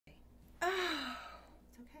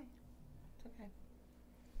It's okay.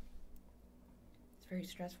 It's very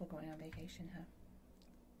stressful going on vacation, huh?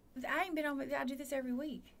 I ain't been on. I do this every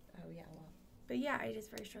week. Oh, yeah, well. But yeah, it is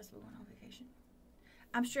very stressful going on vacation.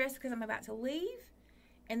 I'm stressed because I'm about to leave,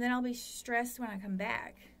 and then I'll be stressed when I come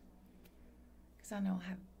back because I know I'll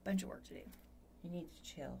have a bunch of work to do. You need to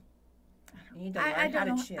chill. You need to learn how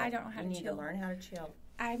to chill. I don't know how to chill. You need to learn how to chill.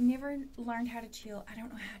 I've never learned how to chill. I don't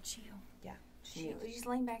know how to chill. Yeah. Chill. You just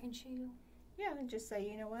lean back and chill. Yeah, and just say,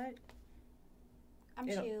 you know what? I'm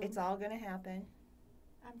chilled. It's all going to happen.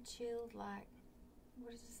 I'm chilled like,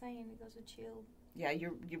 what is it saying? It goes with chilled. Yeah,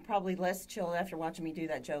 you're probably less chilled after watching me do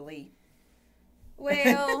that Jolie.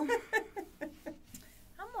 Well,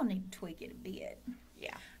 I'm going to need to tweak it a bit.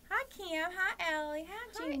 Yeah. Hi, Kim. Hi, Allie.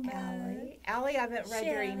 Hi, Jimbo. Allie. Allie, I haven't read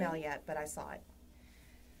your email yet, but I saw it.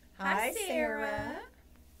 Hi, Sarah.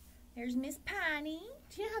 There's Miss Piney.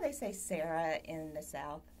 Do you know how they say Sarah in the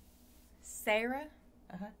South? Sarah?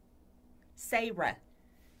 Uh-huh. Sarah.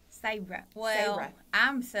 Sarah. Well, Sarah.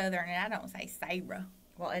 I'm Southern and I don't say Sarah.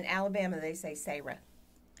 Well, in Alabama, they say Sarah.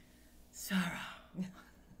 Sarah.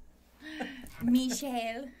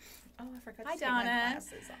 Michelle. Oh, I forgot Hi, to take Donna. my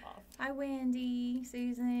glasses off. Hi, Wendy.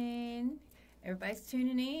 Susan. Everybody's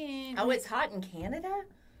tuning in. Oh, it's hot in Canada?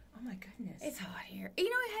 Oh, my goodness. It's hot here. You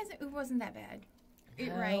know, it wasn't that bad.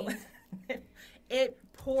 It rained. It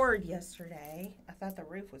poured yesterday. I thought the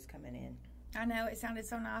roof was coming in. I know. It sounded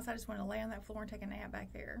so nice. I just wanted to lay on that floor and take a nap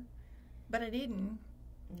back there. But I didn't.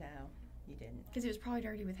 No, you didn't. Because it was probably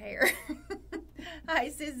dirty with hair. Hi,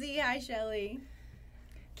 Sissy. Hi, Shelly.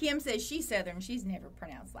 Kim says she's Southern. She's never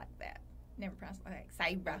pronounced like that. Never pronounced like that.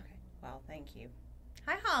 Sarah. Okay. Well, thank you.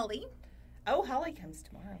 Hi, Holly. Oh, Holly comes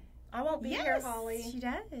tomorrow. I won't be here, Holly. She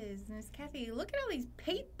does. Miss Kathy, look at all these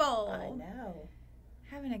people. I know.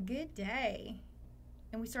 Having a good day.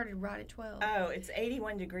 And we started right at 12. Oh, it's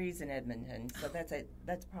 81 degrees in Edmonton, so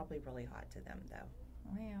that's probably really hot to them, though.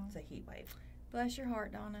 Wow. It's a heat wave. Bless your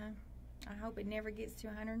heart, Donna. I hope it never gets to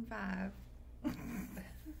 105.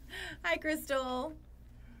 Hi, Crystal.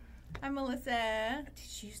 Hi, Melissa.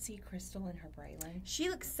 Did you see Crystal in her Braylon? She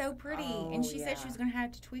looks so pretty, and she said she was going to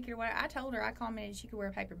have to tweak it or whatever. I told her, I commented she could wear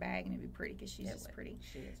a paper bag and it'd be pretty because she's just pretty.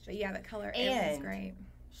 She is. But yeah, that color is great.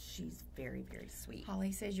 She's very, very sweet.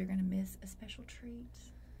 Holly says you're going to miss a special treat.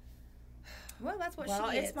 Well, that's what she gets.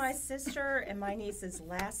 Well, it's my sister and my niece's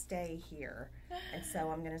last day here, and so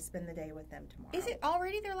I'm going to spend the day with them tomorrow. Is it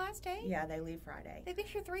already their last day? Yeah, they leave Friday. They've been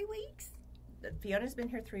here 3 weeks? Fiona's been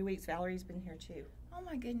here 3 weeks. Valerie's been here 2. Oh,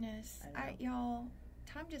 my goodness. Y'all,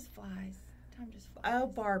 time just flies. Time just flies. Oh,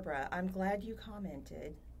 Barbara, I'm glad you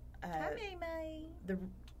commented. Hi, May.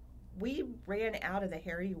 We ran out of the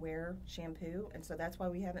Hair You Wear shampoo, and so that's why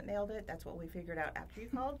we haven't mailed it. That's what we figured out after you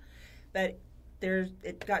called. But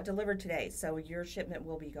it got delivered today, so your shipment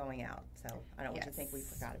will be going out. So I don't want you to think we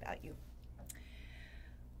forgot about you.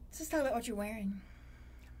 Let's just talk about what you're wearing.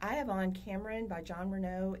 I have on Cameron by John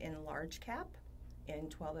Rene in large cap in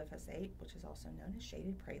 12FS8, which is also known as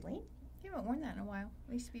shaded praline. You haven't worn that in a while.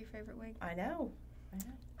 It used to be your favorite wig. I know.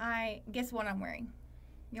 Guess what I'm wearing.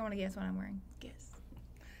 You want to guess what I'm wearing? Guess.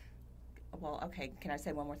 Well, okay. Can I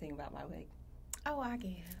say one more thing about my wig? Oh, I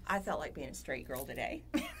guess. I felt like being a straight girl today.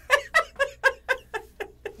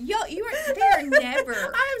 They are never.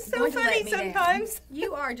 I'm so funny sometimes. Down.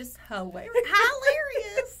 You are just hilarious.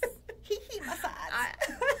 Hilarious. My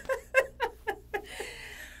sides.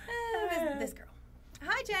 This girl.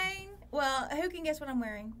 Hi, Jane. Well, who can guess what I'm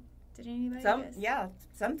wearing? Did anybody guess? Yeah,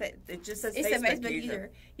 something. It just says it's Facebook, a Facebook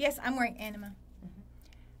user. Yes, I'm wearing Anima. Mm-hmm.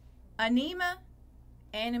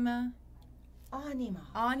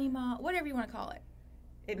 Anima, whatever you want to call it.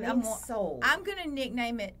 It means soul. I'm going to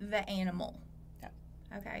nickname it the animal. Yeah.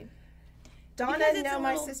 Okay. Donna, no,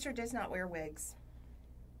 my sister does not wear wigs.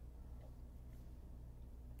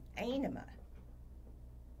 Anima.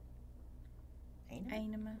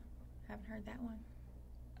 Haven't heard that one.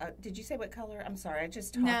 Did you say what color? I'm sorry. I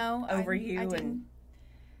just talked over you. I didn't.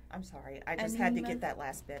 I'm sorry. I just had to get that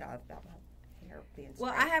last bit out about my hair being straight.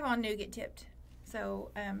 Well, I have on nougat tipped.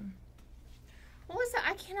 So, Melissa,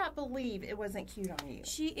 I cannot believe it wasn't cute on you.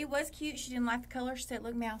 It was cute. She didn't like the color. She said it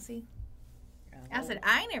looked mousy. Oh. I said,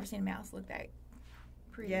 I ain't never seen a mouse look that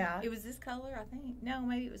pretty. Yeah. It was this color, I think. No,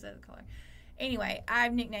 maybe it was the other color. Anyway,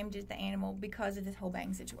 I've nicknamed it the animal because of this whole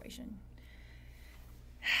bang situation.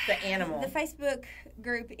 The animal. The Facebook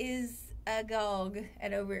group is agog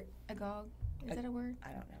agog. Is that a word? I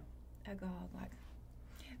don't know. Agog, like,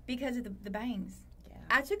 because of the bangs. Yeah.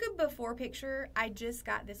 I took a before picture. I just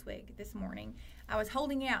got this wig this morning. I was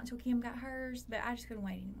holding it out until Kim got hers, but I just couldn't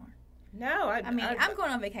wait anymore. No, I'm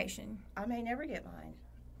going on vacation. I may never get mine.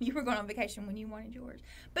 You were going on vacation when you wanted yours.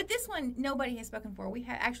 But this one, nobody has spoken for. We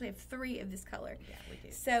actually have 3 of this color. Yeah, we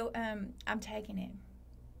do. So I'm taking it.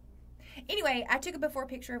 Anyway, I took a before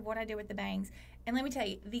picture of what I did with the bangs. And let me tell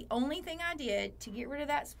you, the only thing I did to get rid of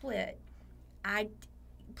that split,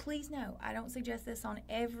 please know, I don't suggest this on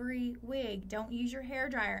every wig. Don't use your hair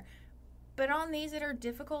dryer. But on these that are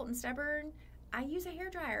difficult and stubborn, I use a hair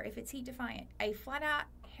dryer if it's heat defiant. A flat out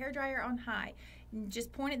hair dryer on high.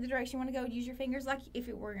 Just point it the direction you want to go. Use your fingers like if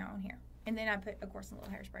it were on here. And then I put, of course, a little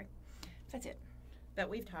hairspray. That's it. But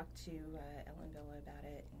we've talked to Ellen Villa about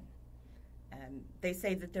it. And they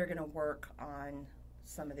say that they're going to work on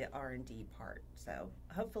some of the R&D part. So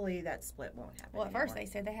hopefully that split won't happen Well, at anymore. first they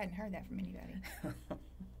said they hadn't heard that from anybody.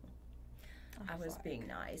 I was being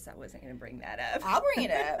nice. I wasn't going to bring that up. I'll bring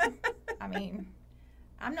it up. I mean,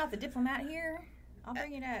 I'm not the diplomat here. I'll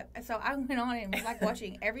bring it up. So I went on and was like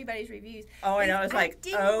watching everybody's reviews. Oh, and I was like, I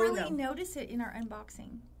didn't really notice it in our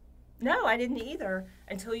unboxing. No, I didn't either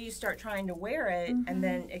until you start trying to wear it, and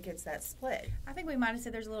then it gets that split. I think we might have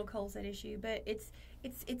said there's a little cold set issue, but it's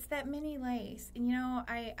that mini lace. And, you know,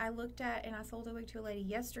 I looked at, and I sold a wig to a lady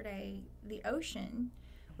yesterday, the Ocean,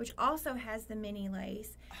 which also has the mini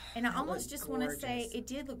lace. And I almost just want to say it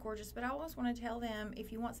did look gorgeous, but I almost want to tell them,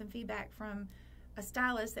 if you want some feedback from a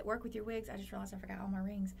stylist that work with your wigs, I just realized I forgot all my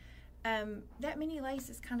rings. That mini lace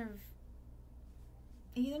is kind of,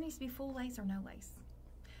 it either needs to be full lace or no lace.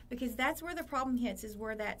 Because that's where the problem hits, is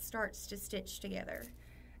where that starts to stitch together.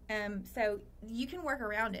 So you can work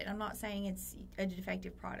around it. I'm not saying it's a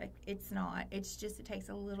defective product. It's not. It's just it takes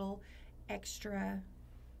a little extra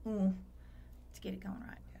to get it going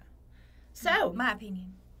right. Yeah. So, my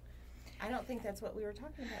opinion. I don't think that's what we were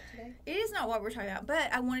talking about today. It is not what we're talking about,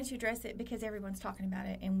 but I wanted to address it because everyone's talking about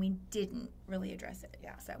it, and we didn't really address it.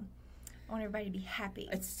 Yeah. So I want everybody to be happy.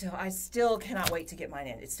 I still cannot wait to get mine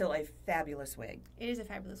in. It's still a fabulous wig. It is a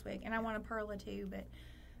fabulous wig, and I want a perla too, but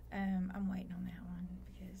I'm waiting on that one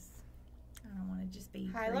because I don't want to just be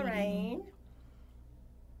Hi, greedy. Lorraine.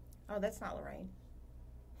 Oh, that's not Lorraine.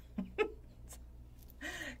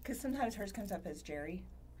 Because sometimes hers comes up as Jerry.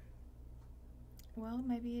 Well,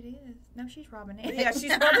 maybe it is. No, she's Robinette. Yeah,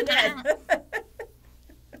 she's Robinette.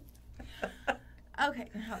 Okay,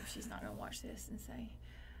 I hope she's not going to watch this and say.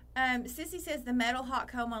 Sissy says the metal hot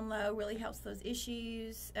comb on low really helps those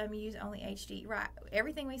issues. Use only HD. Right.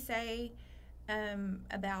 Everything we say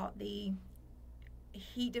about the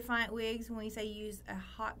heat defiant wigs, when we say use a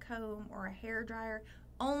hot comb or a hair dryer,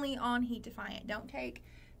 only on heat defiant. Don't take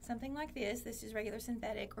something like this. This is regular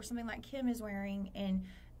synthetic, or something like Kim is wearing, and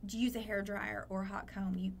use a hair dryer or a hot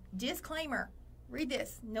comb. Disclaimer. Read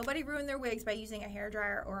this. Nobody ruined their wigs by using a hair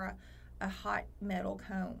dryer or a hot metal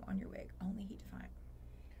comb on your wig. Only heat defiant.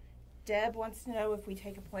 Deb wants to know if we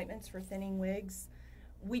take appointments for thinning wigs.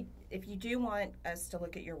 If you do want us to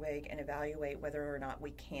look at your wig and evaluate whether or not we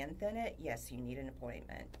can thin it, yes, you need an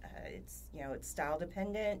appointment. It's style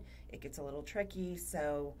dependent. It gets a little tricky,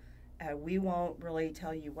 so we won't really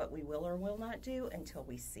tell you what we will or will not do until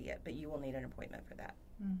we see it, but you will need an appointment for that.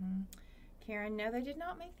 Mm-hmm. Karen, no, they did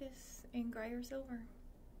not make this in gray or silver.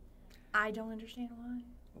 I don't understand why.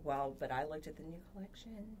 Well, but I looked at the new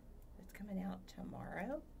collection. It's coming out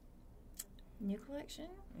tomorrow. New collection?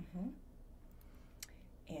 Mm-hmm.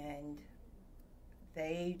 And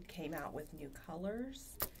they came out with new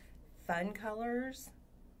colors, fun colors.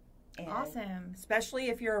 And awesome. Especially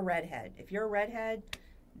if you're a redhead. If you're a redhead,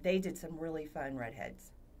 they did some really fun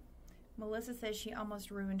redheads. Melissa says she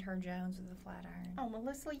almost ruined her Jones with a flat iron. Oh,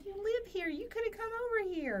 Melissa, you live here. You could have come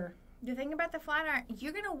over here. The thing about the flat iron,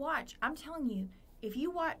 you're going to watch. I'm telling you, if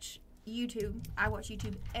you watch YouTube, I watch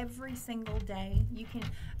YouTube every single day.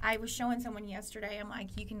 I was showing someone yesterday, I'm like,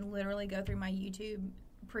 you can literally go through my YouTube,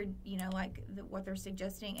 what they're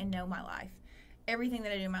suggesting, and know my life. Everything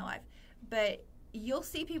that I do in my life. But you'll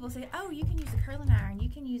see people say, oh, you can use a curling iron, you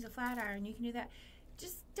can use a flat iron, you can do that.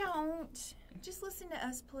 Just don't. Just listen to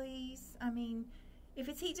us, please. I mean, if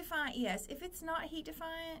it's heat defiant, yes. If it's not heat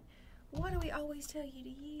defiant, what do we always tell you to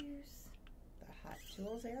use? The Hot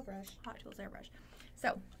Tools airbrush. Hot Tools airbrush.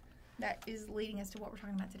 So that is leading us to what we're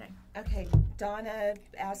talking about today. Okay, Donna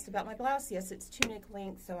asked about my blouse. Yes, it's tunic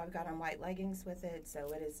length, so I've got on white leggings with it,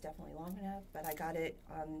 so it is definitely long enough. But I got it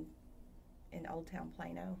in Old Town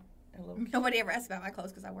Plano. Nobody ever asks about my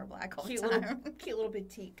clothes because I wear black all the time. Cute little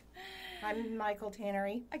boutique. I'm Michael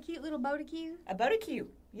Tannery. A cute little Bodicue. A Bodicue.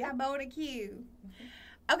 Yeah. A Bodicue.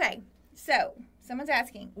 Mm-hmm. Okay, so someone's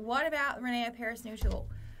asking, what about Rene Paris New Tool?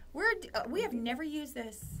 We have never used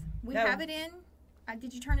this. We have it in.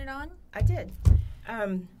 Did you turn it on? I did.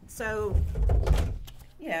 So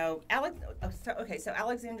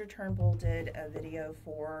Alexander Turnbull did a video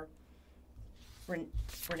for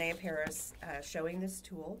Rene Paris showing this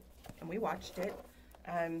tool, and we watched it.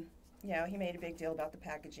 You know, he made a big deal about the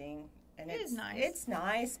packaging, and It's nice. It's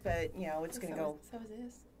nice, but you know, it's going to go. So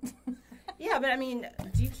is this. Yeah, but I mean,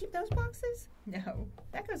 do you keep those boxes? No.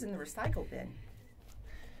 That goes in the recycle bin.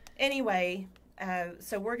 Anyway,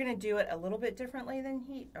 so we're going to do it a little bit differently than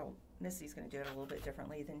Missy's going to do it a little bit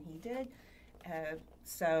differently than he did.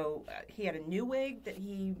 So he had a new wig that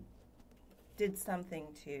he did something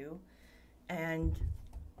to and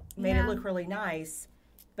made it look really nice.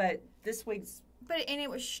 But this wig's... And it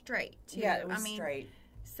was straight, too. Yeah, it was straight.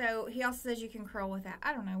 So he also says you can curl with that.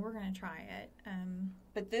 I don't know. We're going to try it.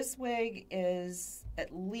 But this wig is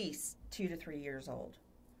at least 2 to 3 years old.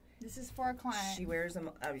 This is for a client. She wears them.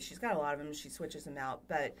 She's got a lot of them. She switches them out,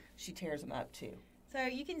 but she tears them up, too. So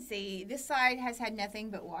you can see this side has had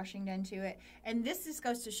nothing but washing done to it. And this just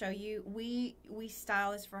goes to show you, we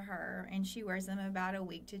style this for her, and she wears them about a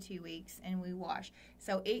week to 2 weeks, and we wash.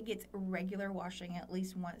 So it gets regular washing at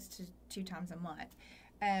least once to 2 times a month.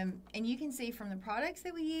 And you can see from the products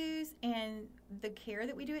that we use and the care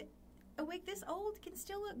that we do it, a wig this old can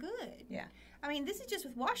still look good. Yeah. I mean, this is just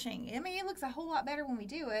with washing. I mean, it looks a whole lot better when we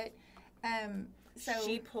do it. So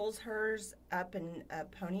she pulls hers up in a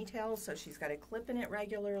ponytail, so she's got a clip in it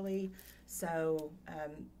regularly. So,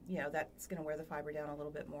 you know, that's going to wear the fiber down a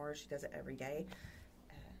little bit more. She does it every day.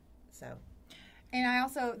 And I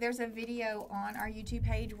also, there's a video on our YouTube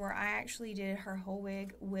page where I actually did her whole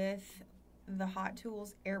wig with the Hot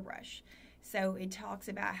Tools airbrush. So it talks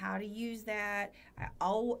about how to use that. I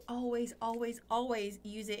always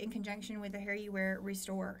use it in conjunction with the Hair You Wear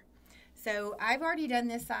Restore. So I've already done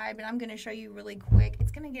this side, but I'm going to show you really quick.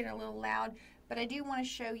 It's going to get a little loud, but I do want to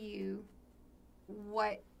show you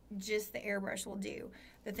what just the airbrush will do.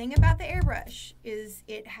 The thing about the airbrush is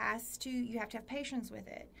you have to have patience with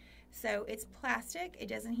it. So it's plastic. It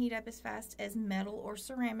doesn't heat up as fast as metal or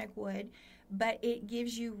ceramic would, but it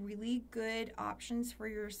gives you really good options for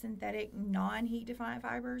your synthetic non-heat defiant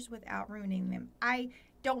fibers without ruining them. I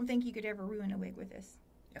don't think you could ever ruin a wig with this.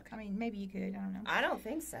 Okay. I mean, maybe you could. I don't know. I don't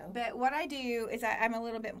think so. But what I do is I'm a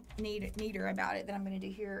little bit neater about it than I'm going to do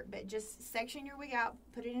here. But just section your wig out,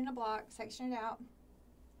 put it in a block, section it out.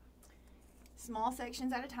 Small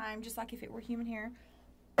sections at a time, just like if it were human hair.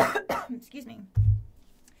 Excuse me.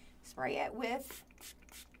 Spray it with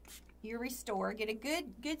your Restore. Get a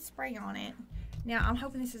good spray on it. Now, I'm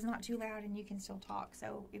hoping this is not too loud and you can still talk.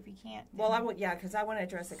 So if you can't... Well, because I want to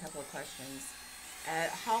address a couple of questions.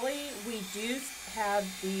 Holly, we do have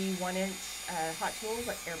the 1-inch Hot Tools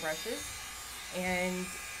airbrushes, and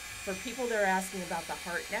for people that are asking about the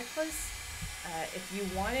heart necklace, if you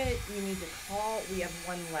want it, you need to call. We have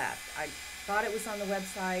one left. I thought it was on the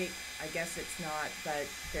website. I guess it's not, but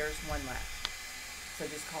there's one left. So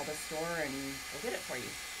just call the store and we'll get it for you.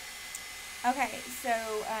 Okay, so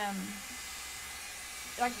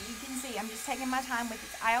like you can see, I'm just taking my time with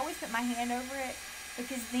it. I always put my hand over it,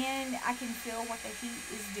 because then I can feel what the heat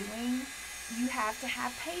is doing. You have to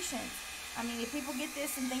have patience. I mean, if people get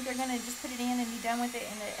this and think they're going to just put it in and be done with it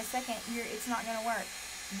in a second, it's not going to work.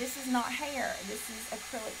 This is not hair. This is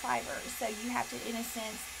acrylic fiber. So you have to, in a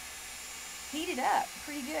sense, heat it up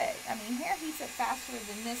pretty good. I mean, hair heats up faster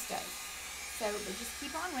than this does. So but just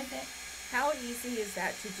keep on with it. How easy is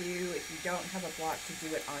that to do if you don't have a block to do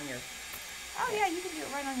it on your head? Yeah, you can do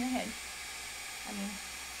it right on your head. I mean...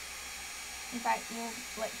 In fact, we'll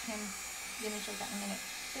let him demonstrate that in a minute.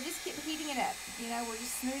 So just keep heating it up. You know, we're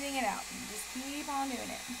just smoothing it out. Just keep on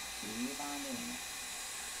doing it. Keep on doing it.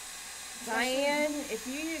 Diane, if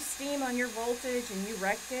you use steam on your voltage and you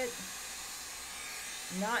wrecked it,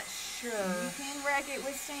 not sure. You can wreck it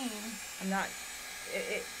with steam. I'm not,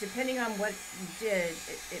 depending on what you did,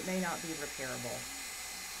 it may not be repairable.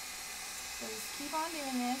 So just keep on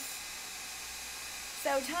doing this.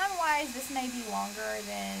 So time-wise, this may be longer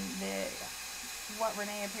than what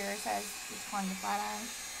Rene Paris has is calling the flat iron,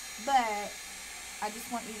 but I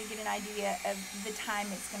just want you to get an idea of the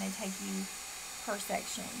time it's going to take you per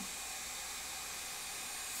section.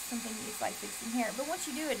 Something it's like fixing hair, but once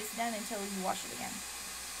you do it, it's done until you wash it again.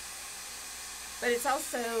 But it's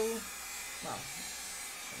also, well,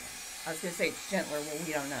 I was going to say it's gentler. Well,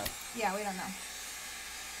 we don't know. Yeah, we don't know.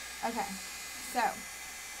 Okay, so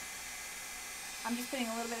I'm just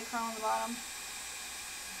putting a little bit of curl on the bottom.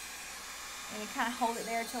 And you kind of hold it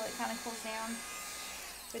there until it kind of cools down.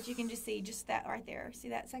 But you can just see just that right there. See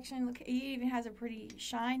that section? Look, it even has a pretty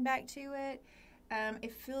shine back to it.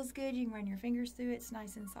 It feels good. You can run your fingers through it. It's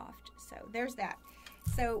nice and soft. So there's that.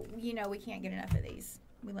 So, you know, we can't get enough of these.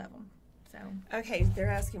 We love them. So okay,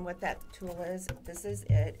 they're asking what that tool is. This is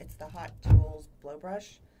it. It's the Hot Tools blow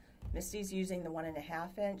brush. Misty's using the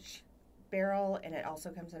 1.5 inch. barrel, and it also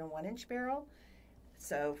comes in a 1-inch barrel.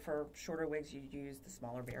 So for shorter wigs, you use the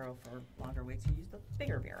smaller barrel. For longer wigs, you use the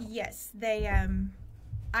bigger barrel. Yes,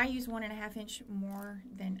 I use 1.5 inch more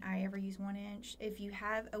than I ever use 1 inch. If you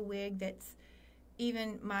have a wig that's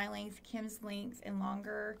even my length, Kim's length, and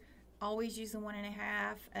longer, always use the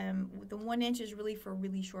 1.5. The 1 inch is really for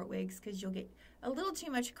really short wigs because you'll get a little too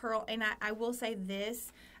much curl. And I will say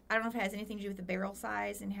this, I don't know if it has anything to do with the barrel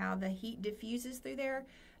size and how the heat diffuses through there.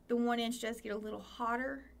 The 1 inch does get a little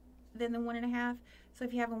hotter than the 1.5. So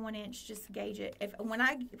if you have a 1 inch, just gauge it. When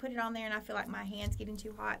I put it on there and I feel like my hand's getting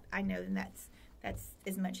too hot, I know then that's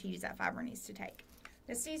as much heat as that fiber needs to take.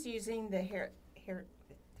 Misty's using the hair.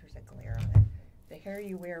 There's a glare on it. The Hair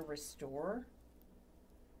You Wear Restore.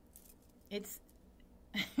 It's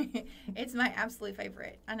it's my absolute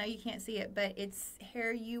favorite. I know you can't see it, but it's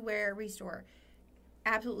Hair You Wear Restore.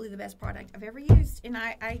 Absolutely the best product I've ever used, and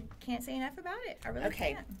I can't say enough about it. I really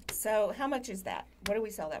can't. So how much is that? What do we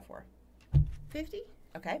sell that for? $50.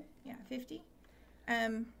 Okay. Yeah,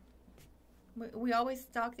 $50. We always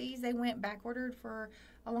stock these. They went back ordered for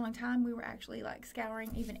a long time. We were actually like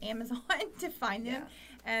scouring even Amazon to find them,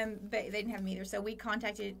 but they didn't have them either. So we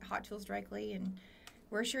contacted Hot Tools directly, and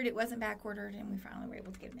we're assured it wasn't back ordered, and we finally were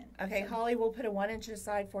able to get them in. Okay, so, Holly will put a 1 inch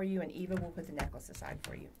aside for you, and Eva will put the necklace aside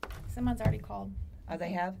for you. Someone's already called. Oh,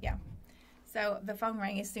 they have? Yeah. So the phone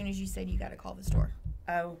rang as soon as you said you got to call the store.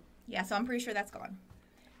 Oh. Yeah, so I'm pretty sure that's gone.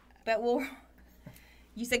 But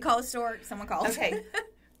you said call the store, someone called. Okay.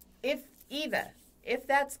 If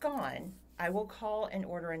that's gone, I will call and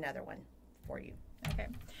order another one for you. Okay.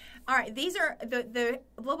 All right. These are the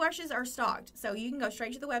blow brushes are stocked, so you can go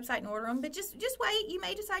straight to the website and order them. But just wait. You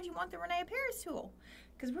may decide you want the Rene Paris tool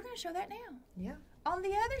because we're going to show that now. Yeah. On the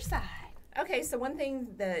other side. Okay. So one thing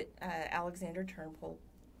that Alexander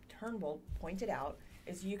Turnbull pointed out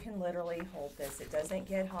is you can literally hold this. It doesn't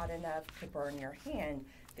get hot enough to burn your hand.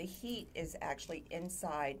 The heat is actually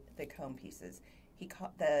inside the comb pieces.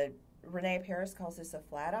 The Rene Paris calls this a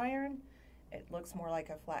flat iron. It looks more like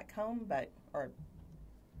a flat comb, I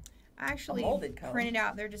actually printed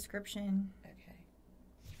out their description. Okay.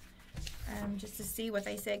 Just to see what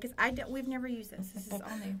they said, because we've never used this. This is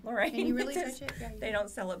all new. Lorraine, can you really touch it? Yeah, they don't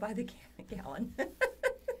sell it by the gallon.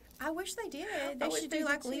 I wish they did. They should do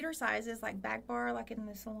like liter sizes, like back bar, like in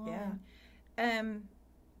the salon. Yeah.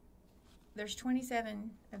 There's 27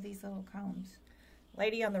 of these little combs.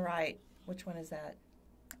 Lady on the right, which one is that?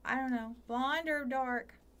 I don't know. Blonde or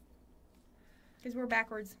dark? Because we're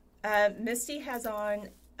backwards. Misty has on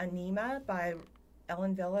Anima by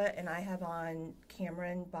Ellen Villa, and I have on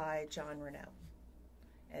Cameron by John Reno.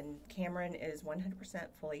 And Cameron is 100%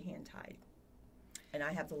 fully hand-tied. And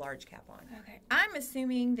I have the large cap on. Okay. I'm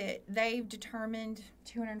assuming that they've determined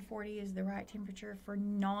 240 is the right temperature for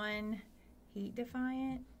non-heat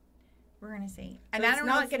defiant. We're going to see. And it's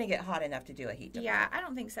not going to get hot enough to do a heat defiant. Yeah, I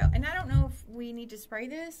don't think so. And I don't know if we need to spray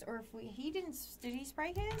this or if did he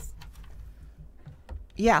spray his?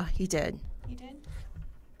 Yeah, he did. He did?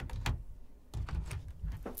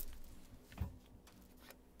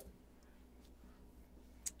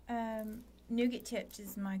 Nougat tipped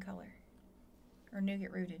is my color. Or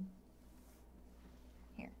nougat rooted.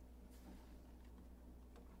 Here.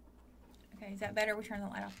 Okay, is that better? We turn the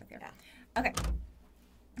light off right there. Yeah. Okay.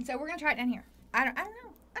 So we're gonna try it down here. I don't know.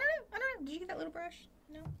 Did you get that little brush?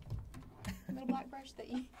 No. Little black brush that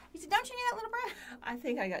you said, don't you need that little brush? I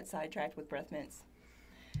think I got sidetracked with breath mints.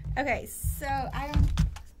 Okay, so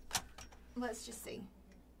let's just see.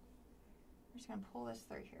 I'm just gonna pull this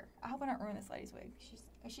through here. I hope I don't ruin this lady's wig.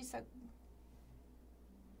 She's so.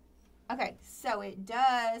 Okay, so it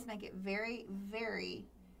does make it very, very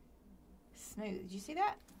smooth. Did you see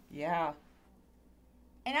that? Yeah.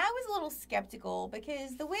 And I was a little skeptical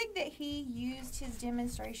because the wig that he used his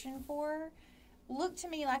demonstration for looked to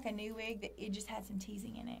me like a new wig that it just had some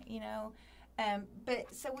teasing in it, you know.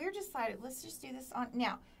 But so we're decided, let's just do this on.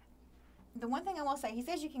 Now, the one thing I will say, he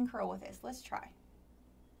says you can curl with this. Let's try.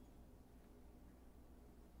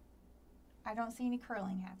 I don't see any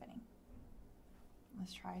curling happening.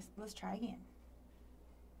 Let's try again.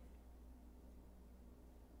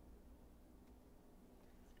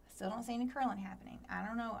 Still don't see any curling happening. I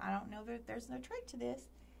don't know that there's no trick to this.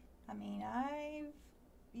 I mean, I've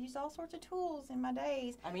used all sorts of tools in my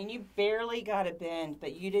days. I mean, you barely got a bend,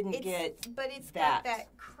 but you didn't But it's got that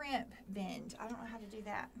crimp bend. I don't know how to do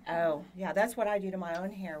that. Oh, yeah, that's what I do to my own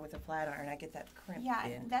hair with a flat iron. I get that crimp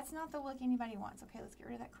bend. That's not the look anybody wants. Okay, let's get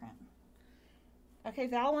rid of that crimp. Okay,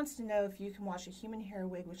 Val wants to know if you can wash a human hair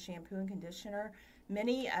wig with shampoo and conditioner.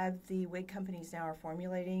 Many of the wig companies now are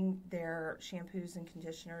formulating their shampoos and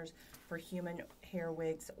conditioners for human hair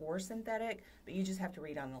wigs or synthetic, but you just have to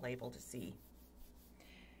read on the label to see.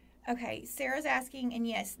 Okay, Sarah's asking, and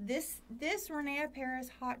yes, this Rene Paris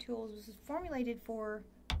Hot Tools was formulated for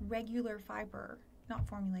regular fiber. Not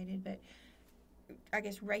formulated, but I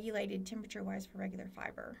guess regulated temperature-wise for regular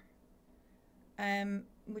fiber,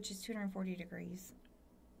 which is 240 degrees.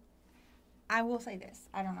 I will say this.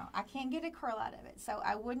 I don't know. I can't get a curl out of it, so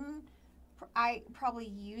I probably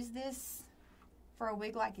use this for a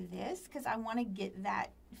wig like this because I want to get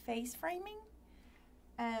that face framing.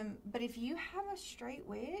 But if you have a straight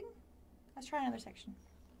wig, let's try another section.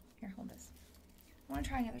 Here, hold this. I want to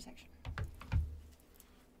try another section.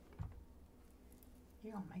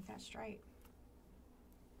 You're going to make that straight.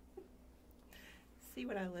 See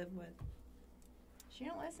what I live with. She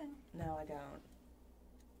don't listen. No, I don't.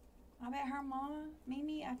 I bet her mama,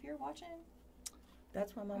 Mimi, if you're watching.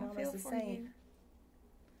 That's why my mom is the same.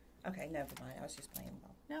 Okay, never mind. I was just playing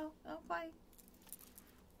ball. No, don't play.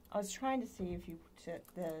 I was trying to see if you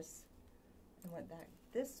took this and went back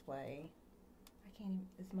this way. I can't even,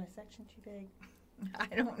 is my section too big?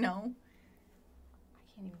 I don't know.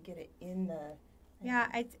 I can't even get it in the... Yeah,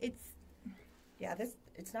 it's... Yeah,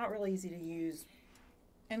 it's not really easy to use.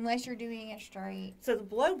 Unless you're doing it straight. So the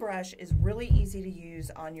blow brush is really easy to use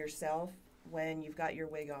on yourself when you've got your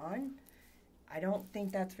wig on. I don't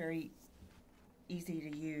think that's very easy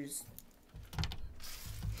to use.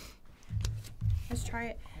 Let's try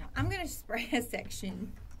it. I'm going to spray a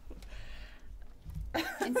section.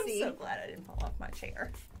 And see. I'm so glad I didn't fall off my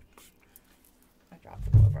chair. I dropped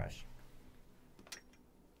the blow brush.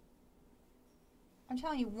 I'm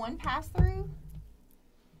telling you, one pass through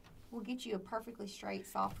will get you a perfectly straight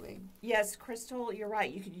soft wig. Yes, Crystal, you're right.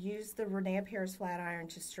 You could use the Rene Paris flat iron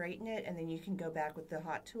to straighten it, and then you can go back with the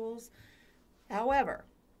hot tools. However,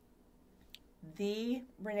 the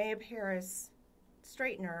Rene Paris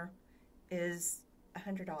straightener is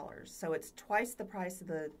 $100, so it's twice the price of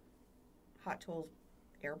the hot tools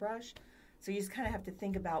airbrush. So you just kind of have to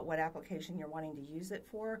think about what application you're wanting to use it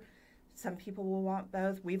for. Some people will want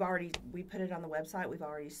both. We put it on the website. We've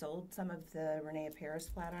already sold some of the Rene Paris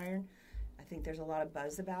flat iron. I think there's a lot of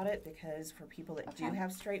buzz about it because for people that do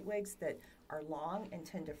have straight wigs that are long and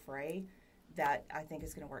tend to fray, that I think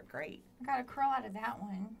is going to work great. I got a curl out of that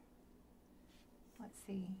one. Let's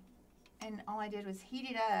see. And all I did was heat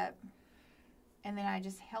it up, and then I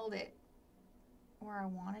just held it where I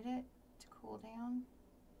wanted it to cool down.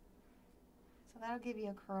 So that'll give you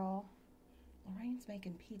a curl. Lorraine's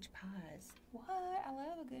making peach pies. What? I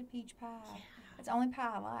love a good peach pie. Yeah. It's the only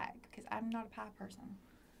pie I like because I'm not a pie person.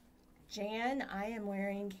 Jan, I am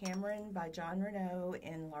wearing Cameron by John Rene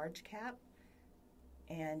in large cap,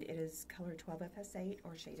 and it is color 12FS8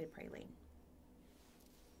 or shaded praline.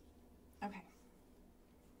 Okay.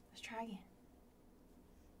 Let's try again.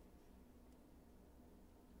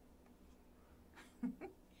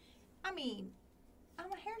 I mean,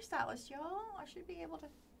 I'm a hairstylist, y'all. I should be able to...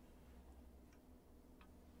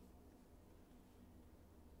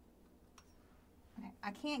 I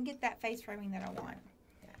can't get that face framing that I want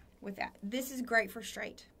with that. This is great for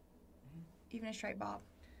straight, even a straight bob.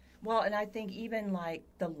 Well, and I think even like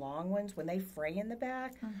the long ones, when they fray in the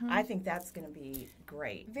back, I think that's going to be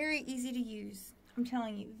great. Very easy to use. I'm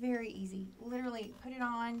telling you, very easy. Literally put it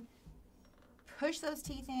on, push those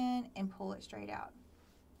teeth in, and pull it straight out.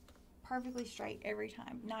 Perfectly straight every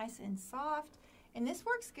time. Nice and soft. And this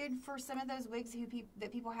works good for some of those wigs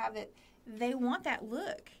that people have that they want that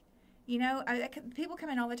look. You know, people come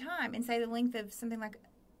in all the time and say the length of something like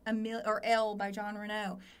L by John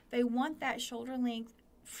Rene. They want that shoulder length,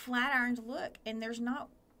 flat ironed look, and there's not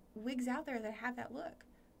wigs out there that have that look.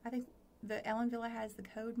 I think the Ellen Villa has the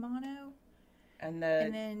Code Mono, and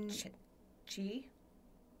then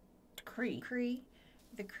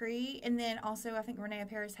Cree, and then also I think Rene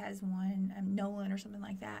Paris has one, Nolan or something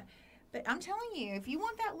like that. But I'm telling you, if you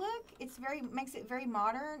want that look, makes it very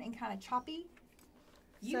modern and kind of choppy.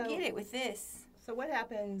 You get it with this. So what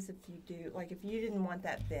happens if you do, like if you didn't want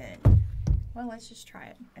that bend? Well, let's just try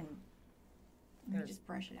it. And let me just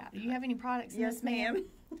brush it out. Do you have any products in yes, this, ma'am?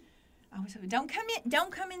 I was hoping, don't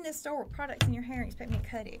come in this store with products in your hair and expect me to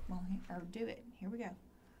cut it. Well, or do it. Here we go.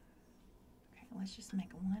 Okay, let's just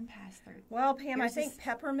make one pass through. Well, Pam, I think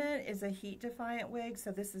peppermint is a heat-defiant wig,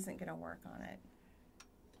 so this isn't going to work on it.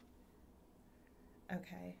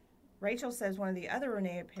 Okay. Rachel says one of the other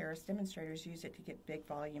Rene Paris demonstrators used it to get big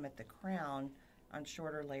volume at the crown on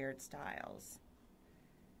shorter layered styles.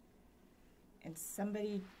 And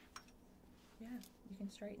somebody, You can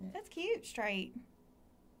straighten it. That's cute, straight.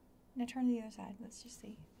 Now turn to the other side. Let's just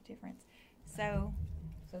see the difference. So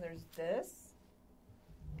there's this.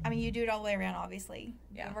 I mean, you do it all the way around, obviously.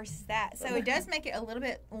 Yeah. Versus that. So it does make it a little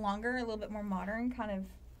bit longer, a little bit more modern, kind of.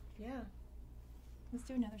 Yeah. Let's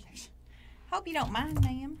do another section. Hope you don't mind,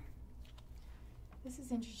 ma'am. This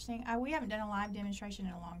is interesting. We haven't done a live demonstration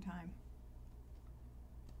in a long time.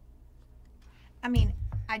 I mean,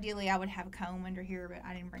 ideally I would have a comb under here, but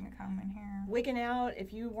I didn't bring a comb in here. Wigging out,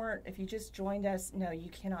 if you just joined us, no, you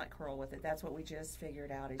cannot curl with it. That's what we just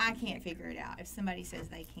figured out. I can't figure it out. If somebody says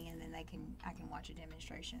they can, then I can watch a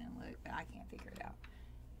demonstration and look, but I can't figure it out.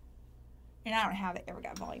 And I don't have it ever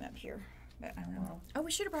got volume up here, but I don't know. Oh, we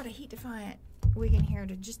should have brought a heat defiant wig in here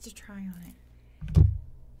just to try on it.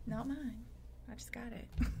 Not mine. I just got it.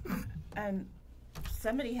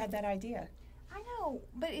 Somebody had that idea. I know,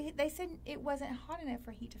 but they said it wasn't hot enough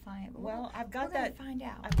for heat defiant. But well, I've got we're that. Gonna find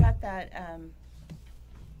out. I've got that.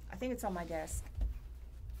 I think it's on my desk.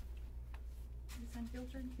 Is this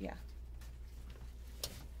unfiltered? Yeah.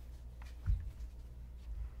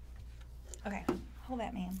 Okay, hold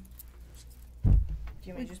that, ma'am. Do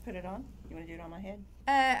you want me to just put it on? You want to do it on my head?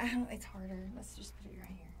 It's harder. Let's just put it right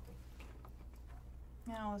here.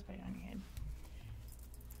 No, let's put it on your head.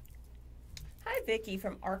 Hi, Vicky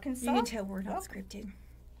from Arkansas. You can tell we're not scripted.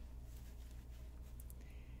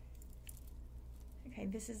 Okay,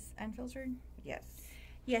 this is unfiltered? Yes.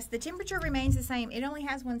 Yes, the temperature remains the same. It only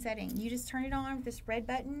has one setting. You just turn it on with this red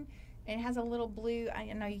button, and it has a little blue, I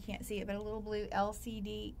know you can't see it, but a little blue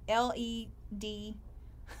LED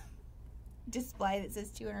display that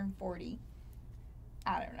says 240.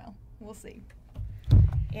 I don't know. We'll see.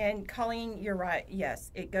 And Colleen, you're right.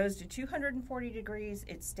 Yes, it goes to 240 degrees.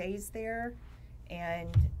 It stays there. And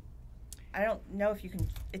I don't know if you can,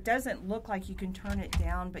 it doesn't look like you can turn it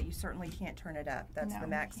down, but you certainly can't turn it up. That's the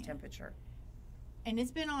max temperature. And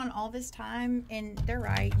it's been on all this time, and they're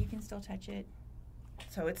right. You can still touch it.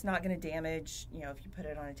 So it's not going to damage, if you put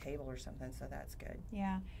it on a table or something, so that's good.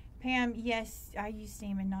 Yeah. Pam, yes, I use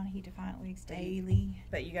steam and non-heat defiant wigs daily.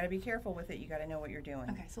 But you got to be careful with it. You got to know what you're doing.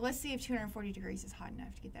 Okay, so let's see if 240 degrees is hot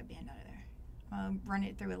enough to get that bend out of there. Run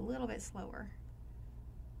it through a little bit slower.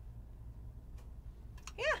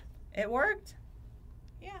 Yeah. It worked.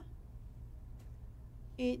 Yeah.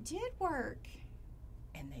 It did work.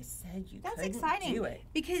 And they said you That's couldn't exciting do it.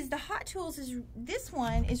 because the Hot Tools this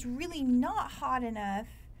one is really not hot enough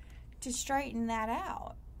to straighten that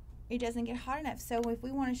out. It doesn't get hot enough. So if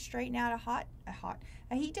we want to straighten out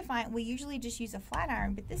a heat defiant, we usually just use a flat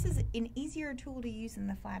iron, but this is an easier tool to use than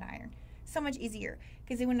the flat iron. So much easier,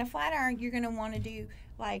 because when the flat iron, you're going to want to do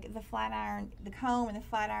like the flat iron, the comb and the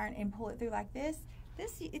flat iron, and pull it through like this.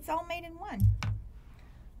 It's all made in one.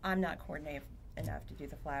 I'm not coordinated enough to do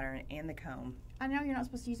the flat iron and the comb. I know you're not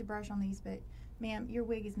supposed to use a brush on these, but ma'am, your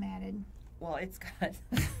wig is matted. Well, it's got.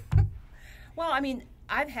 Well, I mean,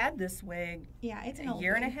 I've had this wig it's an a old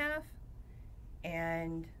year wig. and a half,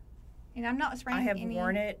 and I'm not spraying I have any.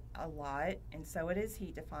 worn it a lot, and so it is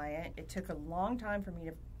heat defiant. It took a long time for me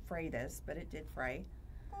to fray this, but it did fray.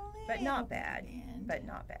 But not bad. But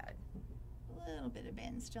not bad. A little bit of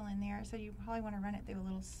bend still in there, so you probably want to run it through a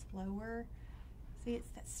little slower. See,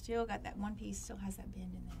 that's still got that one piece, still has that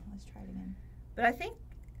bend in there. Let's try it again. But I think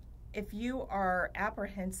if you are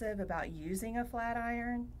apprehensive about using a flat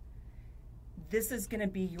iron, this is going to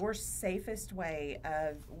be your safest way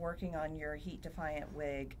of working on your heat defiant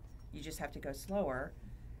wig. You just have to go slower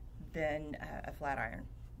than a flat iron.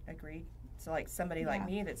 Agreed? So like somebody like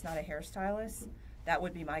me that's not a hairstylist, that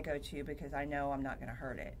would be my go-to because I know I'm not going to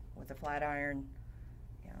hurt it. With a flat iron,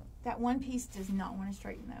 That one piece does not want to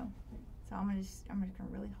straighten though. So I'm just gonna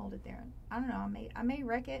really hold it there. I don't know, I may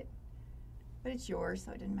wreck it, but it's yours,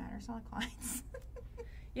 so it doesn't matter. It's not a client's.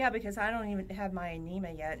 Yeah, because I don't even have my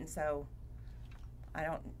anema yet, and so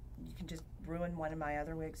you can just ruin one of my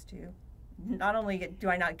other wigs too. Not only do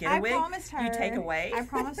I not get a wig, you take away. I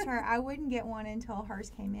promised her I wouldn't get one until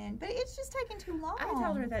hers came in, but it's just taking too long. I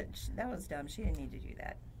told her that was dumb. She didn't need to do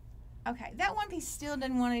that. Okay, that one piece still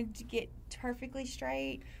didn't want to get perfectly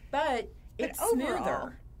straight. But it's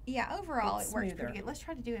smoother. Yeah, overall it works smoother. pretty good. Let's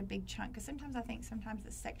try to do a big chunk, because sometimes I think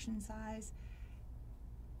the section size,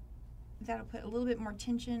 that'll put a little bit more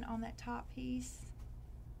tension on that top piece.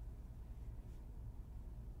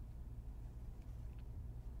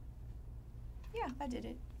 Yeah, I did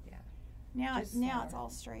it. Yeah. Now it's all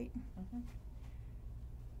straight. Mm-hmm.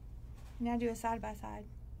 Now do a side by side.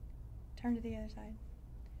 Turn to the other side.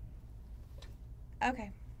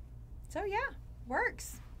 Okay. So yeah,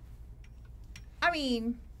 works. I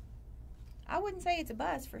mean, I wouldn't say it's a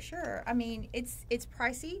bust for sure. I mean, it's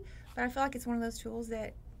pricey, but I feel like it's one of those tools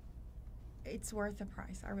that it's worth the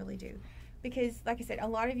price. I really do. Because, like I said, a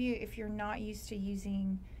lot of you, if you're not used to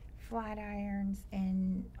using flat irons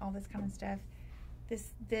and all this kind of stuff,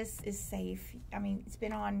 this is safe. I mean, it's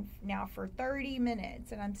been on now for 30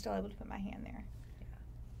 minutes, and I'm still able to put my hand there. Yeah.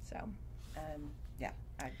 So. Yeah.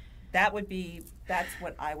 That's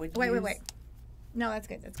what I would use. Wait. No, that's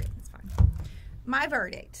good. That's fine. My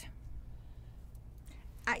verdict.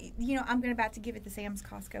 I'm about to give it the Sam's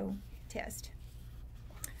Costco test.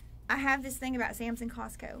 I have this thing about Sam's and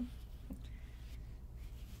Costco.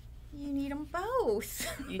 You need them both.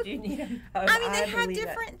 You do need them both. I mean, they have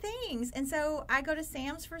different things. And so I go to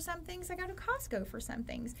Sam's for some things. I go to Costco for some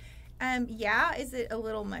things. Is it a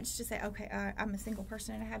little much to say, okay, I'm a single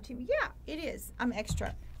person and I have two? Yeah, it is. I'm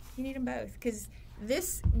extra. You need them both because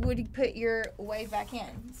this would put your wave back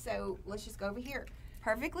in. So let's just go over here.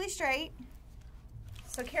 Perfectly straight.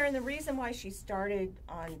 So, Karen, the reason why she started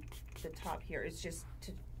on the top here is just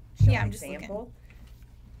to show an example.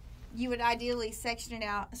 You would ideally section it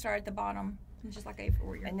out, start at the bottom, just like a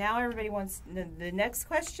warrior. And now everybody wants, the next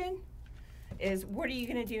question is, what are you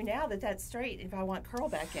going to do now that that's straight if I want curl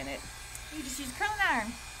back in it? You just use a curling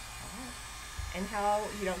iron. And how,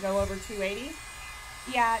 you don't go over 280?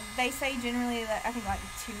 Yeah, they say generally that I think like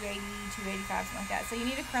 280, 285, something like that. So you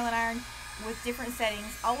need a curling iron with different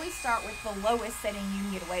settings. Always start with the lowest setting you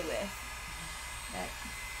can get away with.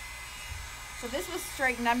 So this was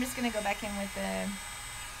straightened. I'm just going to go back in with the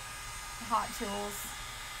hot tools.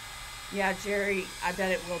 Yeah, Jerry, I bet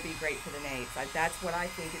it will be great for the nates. That's what I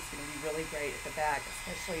think is going to be really great at the back,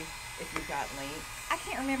 especially if you've got length. I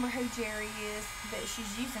can't remember who Jerry is, but she's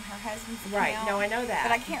using her husband's account. Right, no, I know that.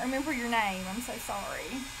 But I can't remember your name. I'm so sorry.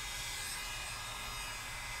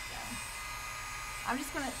 So, I'm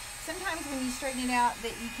just going to, sometimes when you straighten it out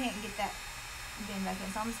that you can't get that bend back in,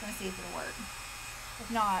 so I'm just going to see if it'll work. If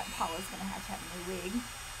not, Paula's going to have a new wig.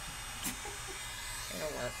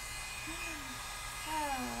 It'll work.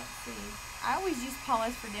 Let's see. I always use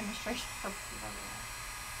Paula's for demonstration purposes.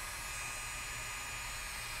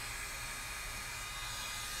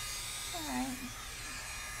 Alright.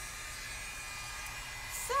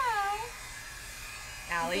 So.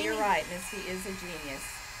 Allie, you're right. Missy is a genius.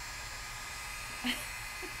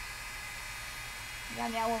 Yeah,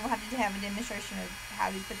 now we'll have to have a demonstration of how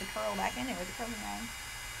to put the curl back in there with the curling iron.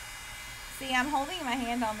 See, I'm holding my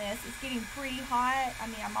hand on this. It's getting pretty hot. I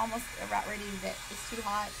mean, I'm almost about ready that it's too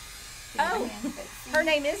hot. Oh, her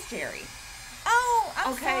name is Jerry. Oh,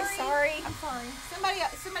 I'm sorry. I'm sorry.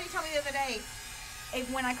 Somebody told me the other day,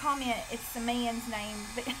 when I comment, it's the man's name,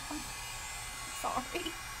 but I'm sorry.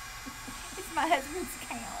 It's my husband's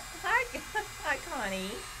account. Hi,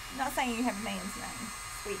 Connie. I'm not saying you have a man's name.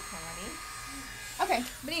 Sweet Connie. Okay,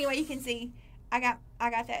 but anyway, you can see I got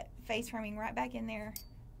that face framing right back in there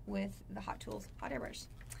with the hot tools hot air brush.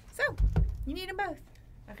 So you need them both.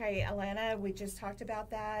 Okay, Alana, we just talked about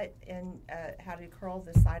that and how to curl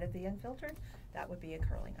the side of the unfiltered. That would be a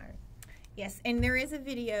curling iron. Yes, and there is a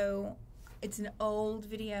video. It's an old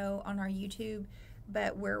video on our YouTube,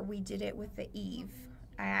 but where we did it with the Eve.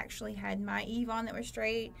 I actually had my Eve on that was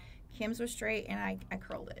straight, Kim's was straight, and I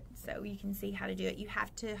curled it. So you can see how to do it. You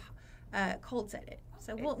have to cold set it.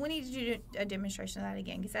 So we need to do a demonstration of that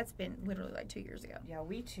again because that's been literally like 2 years ago. Yeah,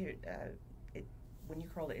 we too. When you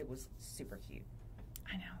curled it, it was super cute.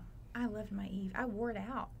 I know. I loved my Eve. I wore it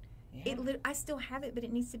out. Yeah. I still have it, but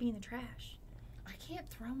it needs to be in the trash. I can't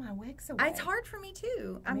throw my wigs away. It's hard for me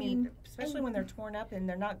too. I mean, especially when they're torn up and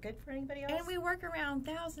they're not good for anybody else. And we work around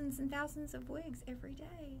thousands and thousands of wigs every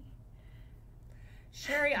day.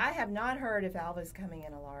 Sherry, I have not heard if Alva's coming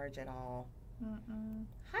in a large at all. Mm-mm.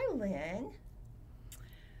 Hi, Lynn.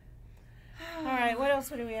 All right, what else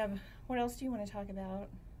do we have? What else do you want to talk about?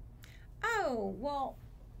 Oh, well,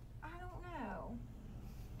 I don't know.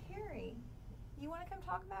 Carrie, you want to come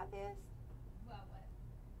talk about this? What?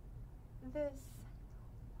 This.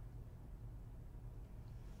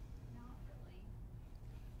 Not really.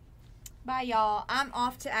 Bye, y'all. I'm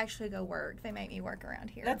off to actually go work. They make me work around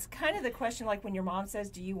here. That's kind of the question, like when your mom says,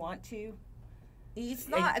 do you want to? It's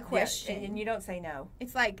not a question. Yeah, and you don't say no.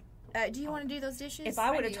 It's like, do you want to do those dishes? If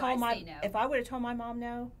I would have told my mom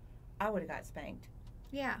no, I would have got spanked.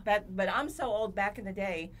 Yeah. But I'm so old. Back in the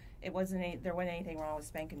day, there wasn't anything wrong with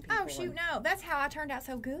spanking people. Oh shoot, no! That's how I turned out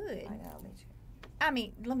so good. I know, me too. I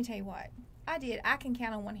mean, let me tell you what I did. I can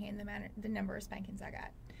count on one hand the number of spankings I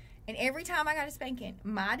got, and every time I got a spanking,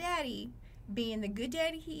 my daddy, being the good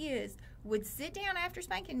daddy he is, would sit down after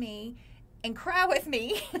spanking me and cry with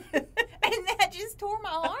me, and that just tore my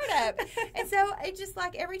heart up. And so it just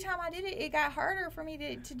like every time I did it, it got harder for me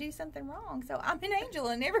to do something wrong. So I'm an angel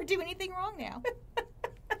and never do anything wrong now.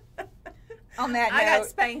 On that note, I got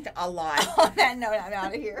spanked a lot. on that note, I'm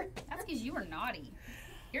out of here. That's because you were naughty.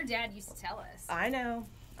 Your dad used to tell us. I know.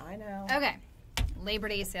 Okay. Labor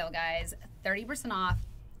Day sale, guys. 30% off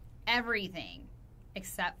everything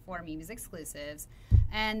except for Mimi's exclusives.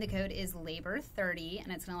 And the code is LABOR30,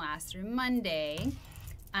 and it's going to last through Monday.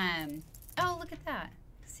 Oh, look at that.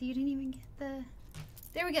 So you didn't even get the...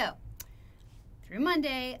 There we go. Through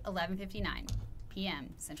Monday, 11:59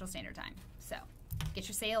 p.m. Central Standard Time. So get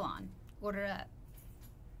your sale on. Order up.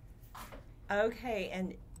 Okay,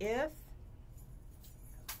 and if...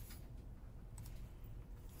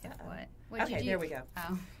 What? What'd you Okay, do? there we go.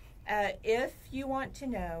 Oh. If you want to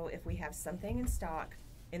know if we have something in stock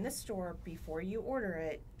in the store before you order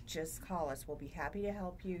it, just call us. We'll be happy to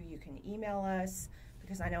help you. You can email us,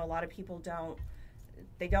 because I know a lot of people don't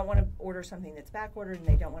want to order something that's back ordered, and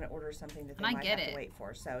they don't want to order something that they And I might get have it. to wait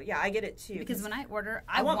for. So yeah, I get it too. Because when I order,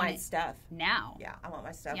 I want my it stuff now. Yeah, I want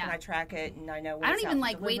my stuff, Yeah. and I track it, and I know when I don't it's out even for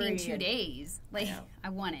like waiting delivery 2 and- days. Like, know. I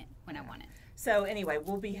want it when I want it. So anyway,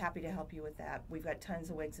 we'll be happy to help you with that. We've got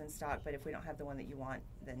tons of wigs in stock, but if we don't have the one that you want,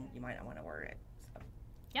 then you might not want to order it. So.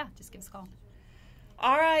 Yeah, just give us a call.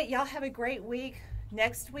 All right, y'all have a great week.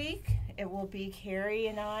 Next week, it will be Carrie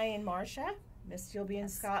and I and Marcia. Misty will be in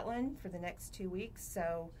Scotland for the next 2 weeks,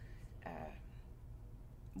 so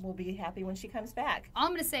we'll be happy when she comes back. All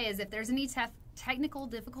I'm going to say is if there's any technical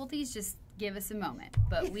difficulties, just give us a moment.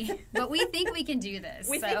 But we think we can do this.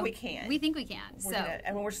 We think we can. We think we can.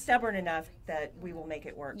 And we're stubborn enough that we will make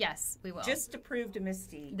it work. Yes, we will. Just to prove to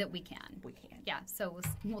Misty that we can. we can. Yeah, so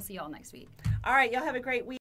we'll see y'all next week. All right, y'all have a great week.